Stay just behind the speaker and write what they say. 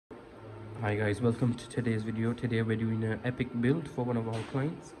Hi guys, welcome to today's video. Today we're doing an EPYC build for one of our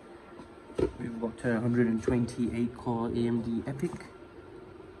clients. We've got a 128 core AMD EPYC,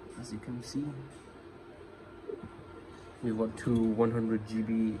 as you can see. We've got two 100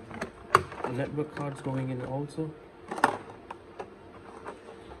 GB network cards going in also.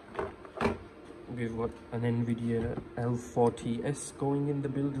 We've got an NVIDIA L40S going in the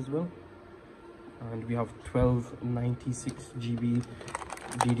build as well. And we have 1296 GB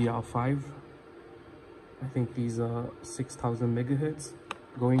DDR5. I think these are 6000 megahertz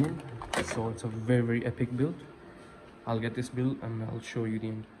going in, so it's a very epic build. I'll get this build and I'll show you the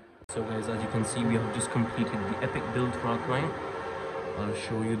end. So guys, as you can see, we have just completed the epic build for our client. I'll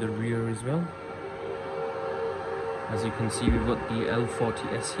show you the rear as well. As you can see, we've got the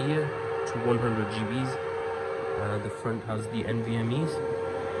L40S here to 100 GBs. The front has the NVMe's.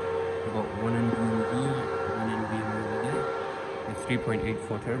 We've got one NVMe, one NVMe over there.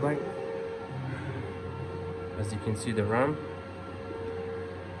 3.84 terabyte. As you can see, the RAM,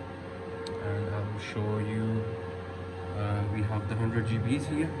 and I'll show you we have the 100 GBs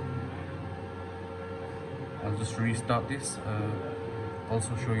here. I'll just restart this.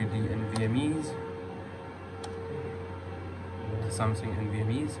 Also show you the NVMe's, the Samsung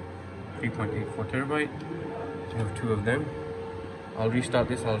NVMe's, 3.84 terabyte. We have two of them. I'll restart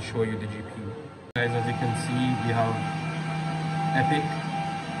this. I'll show you the GPU. Guys, as you can see, we have EPYC,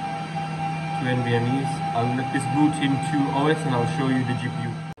 two NVMe's. I'll let this boot into OS and I'll show you the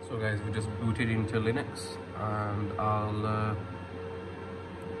GPU. So guys, we just booted into Linux and I'll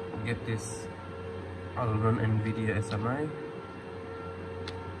get this. I'll run NVIDIA SMI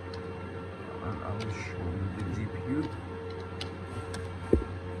and I'll show you the GPU.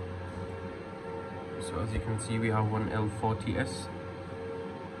 So as you can see, we have one L40S.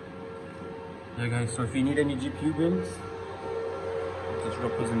 Yeah guys, so if you need any GPU builds, just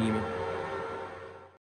drop us an email.